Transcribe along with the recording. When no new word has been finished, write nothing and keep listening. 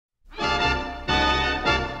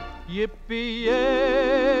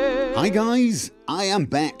Yippee-yay! Hi guys, I am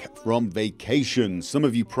back from vacation. Some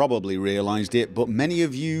of you probably realised it, but many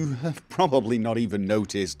of you have probably not even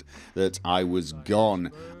noticed that I was gone.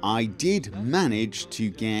 I did manage to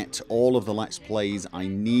get all of the Let's Plays I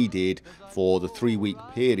needed for the 3-week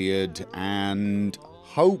period, and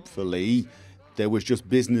hopefully there was just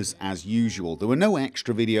business as usual. There were no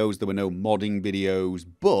extra videos, there were no modding videos,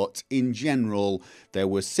 but in general there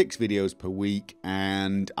were 6 videos per week,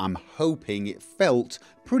 and I'm hoping it felt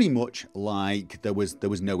pretty much like there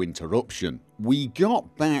was no interruption. We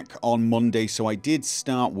got back on Monday, so I did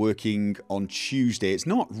start working on Tuesday. It's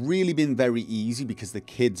not really been very easy because the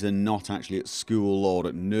kids are not actually at school or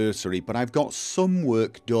at nursery, but I've got some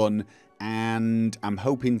work done and I'm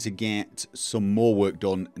hoping to get some more work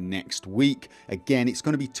done next week. Again, it's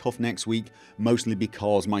going to be tough next week, mostly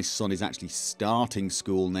because my son is actually starting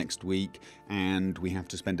school next week and we have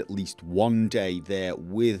to spend at least one day there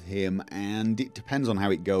with him, and it depends on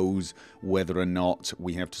how it goes whether or not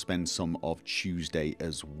we have to spend some of Tuesday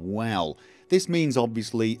as well. This means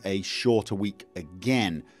obviously a shorter week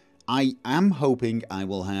again. I am hoping I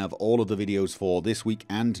will have all of the videos for this week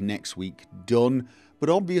and next week done, but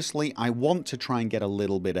obviously I want to try and get a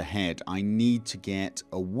little bit ahead. I need to get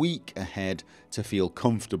a week ahead to feel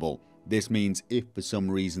comfortable. This means if for some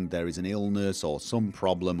reason there is an illness or some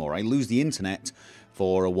problem or I lose the internet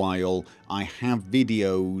for a while, I have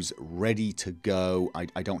videos ready to go.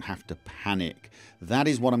 I don't have to panic. That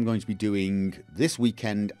is what I'm going to be doing this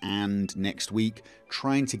weekend and next week,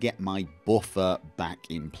 trying to get my buffer back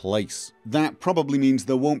in place. That probably means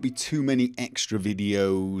there won't be too many extra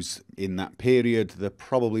videos in that period. There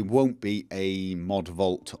probably won't be a mod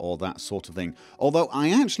vault or that sort of thing. Although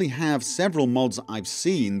I actually have several mods I've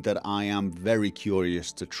seen that I am very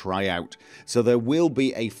curious to try out. So there will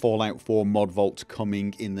be a Fallout 4 mod vault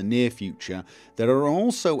coming in the near future. There are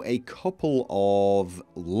also a couple of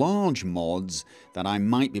large mods that I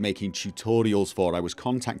might be making tutorials for. I was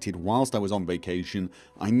contacted whilst I was on vacation.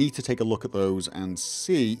 I need to take a look at those and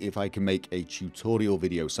see if I can make a tutorial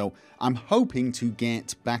video. So I'm hoping to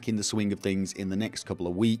get back in the swing of things in the next couple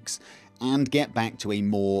of weeks and get back to a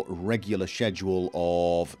more regular schedule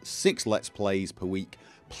of 6 Let's Plays per week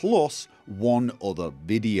plus one other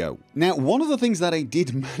video. Now, one of the things that I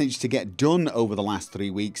did manage to get done over the last 3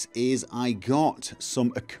 weeks is I got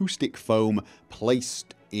some acoustic foam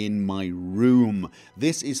placed in my room.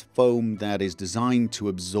 This is foam that is designed to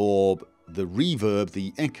absorb the reverb,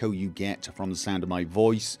 the echo you get from the sound of my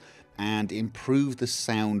voice, and improve the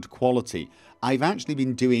sound quality. I've actually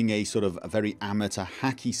been doing a sort of a very amateur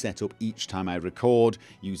hacky setup each time I record,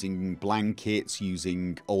 using blankets,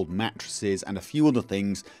 using old mattresses and a few other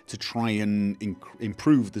things to try and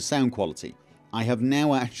improve the sound quality. I have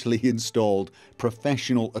now actually installed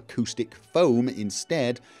professional acoustic foam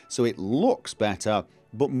instead, so it looks better,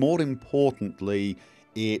 but more importantly,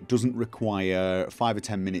 it doesn't require 5 or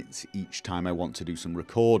 10 minutes each time I want to do some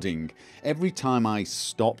recording. Every time I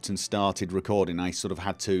stopped and started recording, I sort of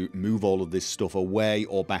had to move all of this stuff away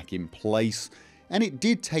or back in place, and it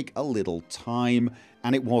did take a little time,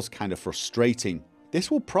 and it was kind of frustrating.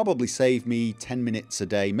 This will probably save me 10 minutes a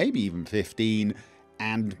day, maybe even 15,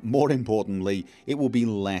 and more importantly, it will be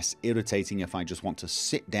less irritating if I just want to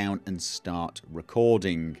sit down and start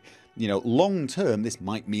recording. You know, long term, this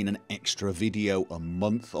might mean an extra video a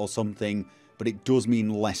month or something, but it does mean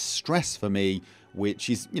less stress for me, which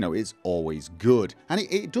is, you know, is always good. And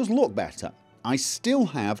it does look better. I still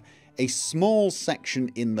have a small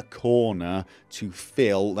section in the corner to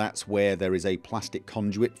fill. That's where there is a plastic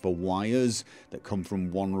conduit for wires that come from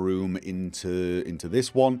one room into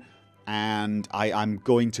this one. And I'm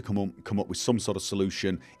going to come up with some sort of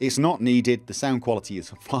solution. It's not needed. The sound quality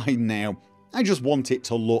is fine now. I just want it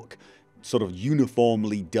to look sort of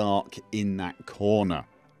uniformly dark in that corner.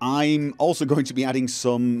 I'm also going to be adding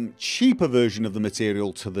some cheaper version of the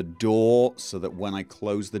material to the door so that when I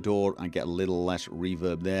close the door I get a little less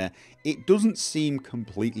reverb there. It doesn't seem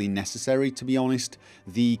completely necessary, to be honest.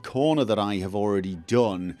 The corner that I have already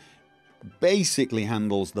done basically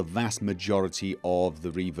handles the vast majority of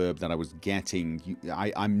the reverb that I was getting.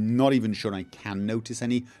 I'm not even sure I can notice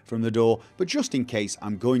any from the door, but just in case,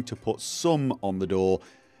 I'm going to put some on the door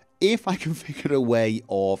if I can figure a way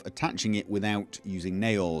of attaching it without using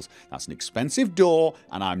nails. That's an expensive door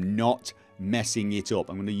and I'm not messing it up.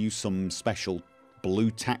 I'm going to use some special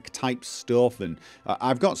blue tack type stuff, and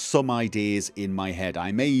I've got some ideas in my head.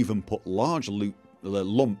 I may even put large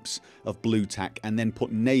lumps of blue tack and then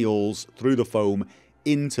put nails through the foam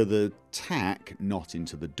into the tack, not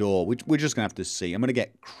into the door, which we're just gonna have to see. I'm gonna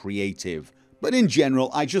get creative But in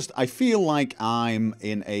general, I feel like I'm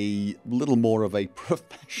in a little more of a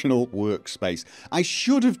professional workspace. I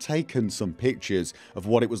should have taken some pictures of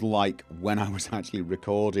what it was like when I was actually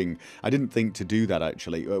recording. I didn't think to do that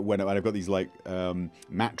actually. When I've got these like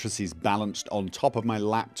mattresses balanced on top of my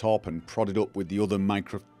laptop and prodded up with the other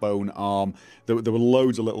microphone arm. There were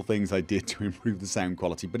loads of little things I did to improve the sound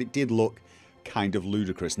quality, but it did look kind of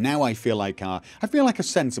ludicrous. Now I feel like a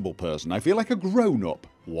sensible person. I feel like a grown-up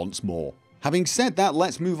once more. Having said that,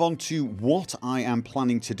 let's move on to what I am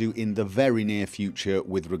planning to do in the very near future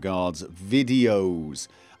with regards videos.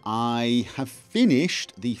 I have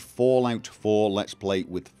finished the Fallout 4 Let's Play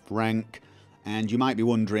with Frank, and you might be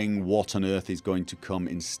wondering what on earth is going to come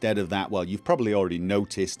instead of that. Well, you've probably already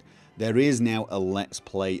noticed there is now a Let's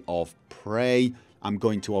Play of Prey. I'm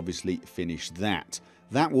going to obviously finish that.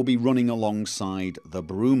 That will be running alongside the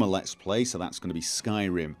Bruma Let's Play, so that's going to be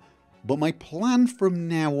Skyrim. But my plan from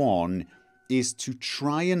now on is to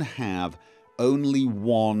try and have only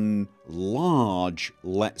one large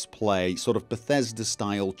Let's Play, sort of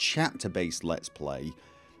Bethesda-style chapter-based Let's Play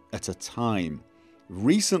at a time.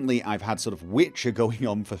 Recently, I've had sort of Witcher going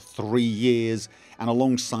on for 3 years, and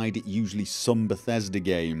alongside it usually some Bethesda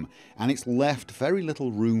game, and it's left very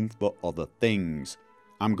little room for other things.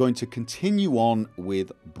 I'm going to continue on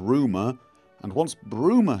with Bruma, and once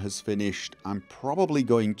Bruma has finished, I'm probably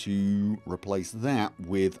going to replace that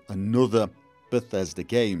with another Bethesda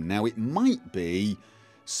game. Now, it might be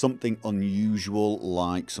something unusual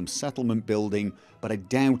like some settlement building, but I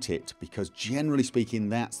doubt it, because generally speaking,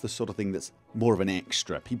 that's the sort of thing that's more of an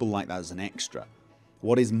extra. People like that as an extra.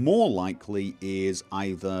 What is more likely is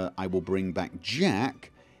either I will bring back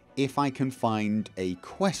Jack if I can find a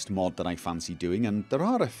quest mod that I fancy doing, and there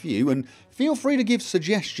are a few, and feel free to give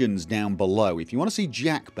suggestions down below. If you want to see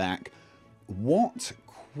Jack back, what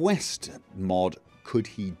quest mod could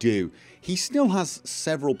he do? He still has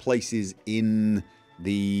several places in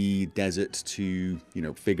the desert to,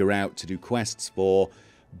 figure out, to do quests for,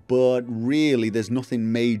 but really there's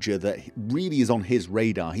nothing major that really is on his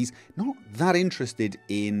radar. He's not that interested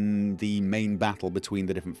in the main battle between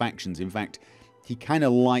the different factions. In fact, he kind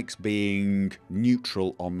of likes being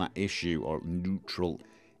neutral on that issue, or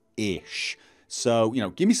neutral-ish. So,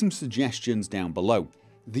 give me some suggestions down below.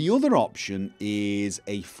 The other option is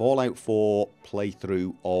a Fallout 4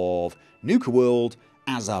 playthrough of Nuka World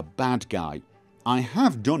as a bad guy. I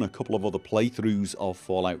have done a couple of other playthroughs of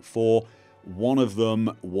Fallout 4. One of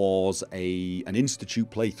them was an Institute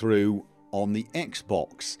playthrough on the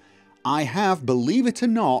Xbox. I have, believe it or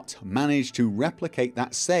not, managed to replicate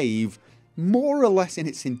that save more or less in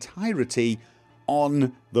its entirety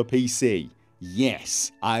on the PC.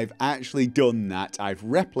 Yes, I've actually done that. I've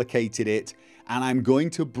replicated it, and I'm going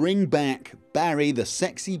to bring back Barry the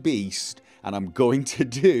Sexy Beast, and I'm going to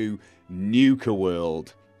do Nuka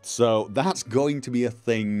World. So that's going to be a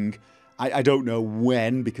thing. I don't know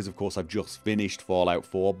when, because of course I've just finished Fallout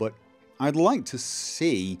 4, but I'd like to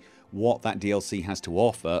see what that DLC has to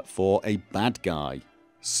offer for a bad guy.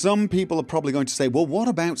 Some people are probably going to say, well, what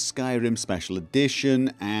about Skyrim Special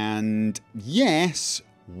Edition? And yes,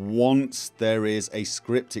 once there is a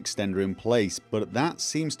script extender in place, but that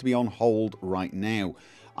seems to be on hold right now.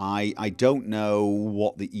 I don't know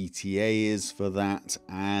what the ETA is for that,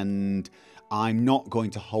 and I'm not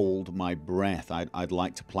going to hold my breath. I'd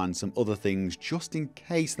like to plan some other things just in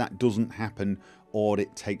case that doesn't happen or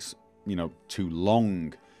it takes, too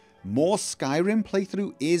long. More Skyrim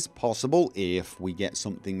playthrough is possible if we get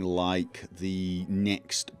something like the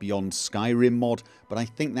next Beyond Skyrim mod, but I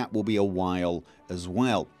think that will be a while as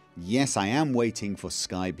well. Yes, I am waiting for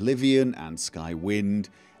Skyblivion and Skywind.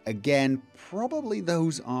 Again, probably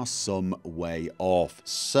those are some way off.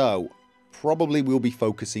 So, probably we'll be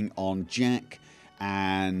focusing on Jack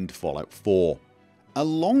and Fallout 4.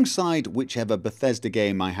 Alongside whichever Bethesda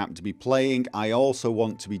game I happen to be playing, I also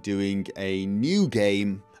want to be doing a new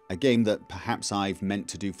game, a game that perhaps I've meant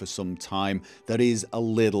to do for some time that is a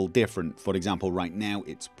little different. For example, right now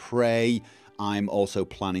it's Prey. I'm also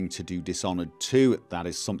planning to do Dishonored 2. That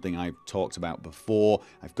is something I've talked about before.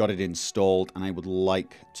 I've got it installed and I would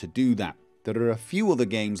like to do that. There are a few other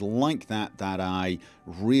games like that that I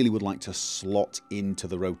really would like to slot into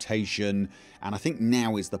the rotation, and I think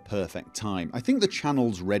now is the perfect time. I think the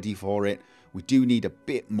channel's ready for it. We do need a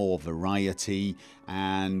bit more variety,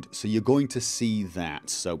 and so you're going to see that.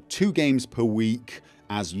 So 2 games per week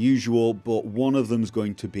as usual, but one of them's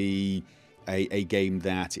going to be a game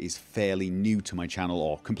that is fairly new to my channel,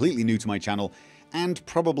 or completely new to my channel, and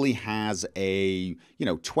probably has a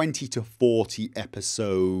 20 to 40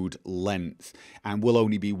 episode length, and will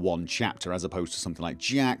only be 1 chapter, as opposed to something like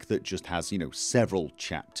Jack that just has several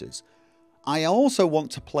chapters. I also want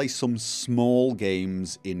to play some small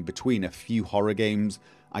games in between, a few horror games.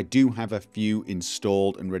 I do have a few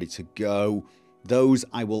installed and ready to go. Those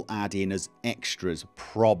I will add in as extras,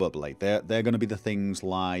 probably. They're going to be the things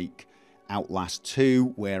like Outlast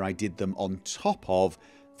 2, where I did them on top of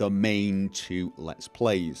the main 2 Let's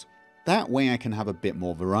Plays. That way I can have a bit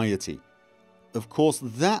more variety. Of course,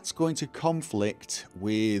 that's going to conflict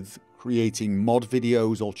with creating mod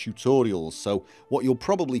videos or tutorials, so what you'll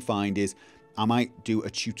probably find is I might do a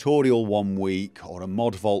tutorial one week or a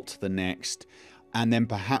mod vault the next, and then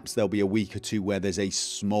perhaps there'll be a week or two where there's a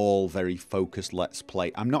small, very focused Let's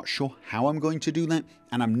Play. I'm not sure how I'm going to do that,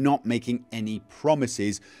 and I'm not making any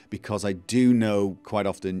promises because I do know quite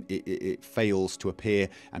often it fails to appear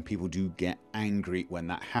and people do get angry when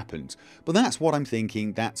that happens. But that's what I'm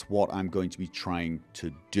thinking, that's what I'm going to be trying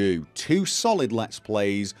to do. 2 solid Let's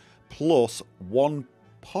Plays plus 1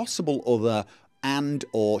 possible other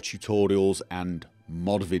and/or tutorials and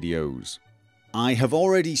mod videos. I have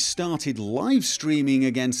already started live streaming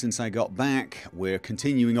again since I got back. We're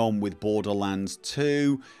continuing on with Borderlands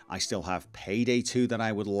 2. I still have Payday 2 that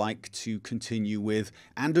I would like to continue with.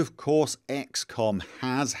 And of course, XCOM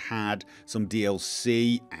has had some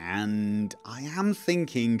DLC, and I am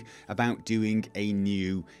thinking about doing a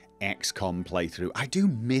new XCOM playthrough. I do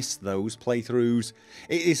miss those playthroughs.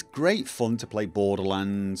 It is great fun to play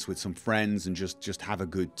Borderlands with some friends and just have a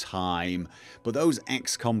good time. But those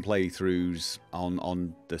XCOM playthroughs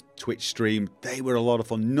on the Twitch stream, they were a lot of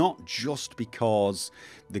fun. Not just because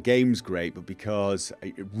the game's great, but because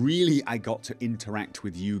really I got to interact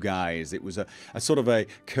with you guys. It was a sort of a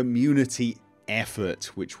community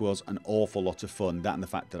effort, which was an awful lot of fun. That and the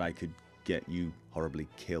fact that I could get you horribly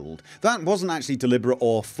killed. That wasn't actually deliberate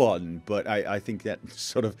or fun, but I think that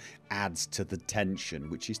sort of adds to the tension,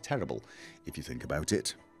 which is terrible if you think about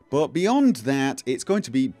it. But beyond that, it's going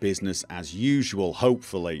to be business as usual,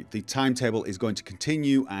 hopefully. The timetable is going to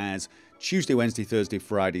continue as Tuesday, Wednesday, Thursday,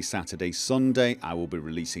 Friday, Saturday, Sunday. I will be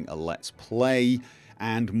releasing a Let's Play.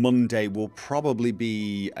 And Monday will probably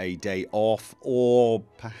be a day off, or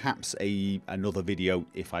perhaps another video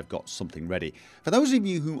if I've got something ready. For those of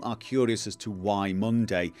you who are curious as to why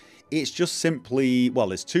Monday, it's just simply, well,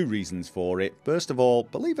 there's 2 reasons for it. First of all,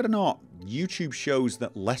 believe it or not, YouTube shows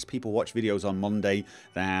that less people watch videos on Monday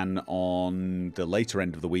than on the later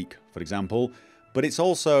end of the week, for example. But it's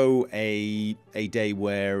also a day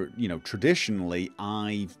where, you know, traditionally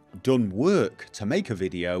I've done work to make a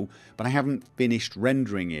video, but I haven't finished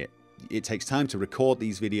rendering it. It takes time to record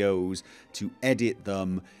these videos, to edit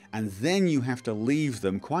them, and then you have to leave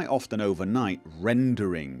them quite often overnight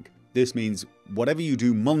rendering. This means whatever you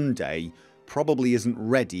do Monday probably isn't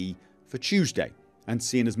ready for Tuesday. And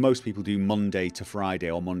seeing as most people do Monday to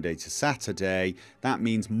Friday or Monday to Saturday, that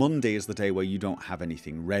means Monday is the day where you don't have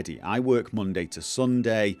anything ready. I work Monday to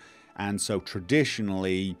Sunday, and so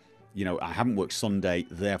traditionally, you know, I haven't worked Sunday,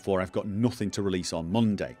 therefore I've got nothing to release on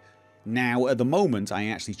Monday. Now, at the moment, I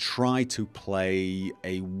actually try to play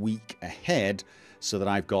a week ahead so that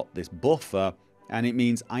I've got this buffer, and it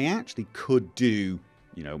means I actually could do,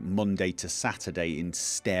 you know, Monday to Saturday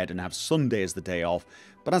instead and have Sunday as the day off.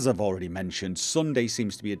 But as I've already mentioned, Sunday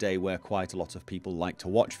seems to be a day where quite a lot of people like to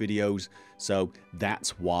watch videos, so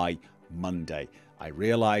that's why Monday. I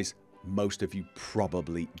realise most of you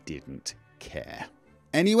probably didn't care.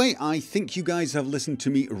 Anyway, I think you guys have listened to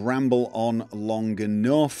me ramble on long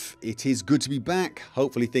enough. It is good to be back.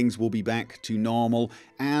 Hopefully things will be back to normal,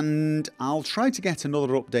 and I'll try to get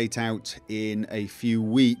another update out in a few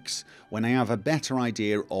weeks when I have a better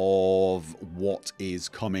idea of what is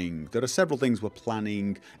coming. There are several things we're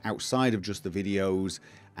planning outside of just the videos,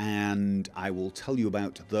 and I will tell you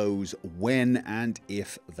about those when and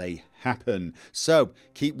if they happen. So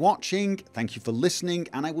keep watching, thank you for listening,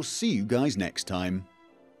 and I will see you guys next time.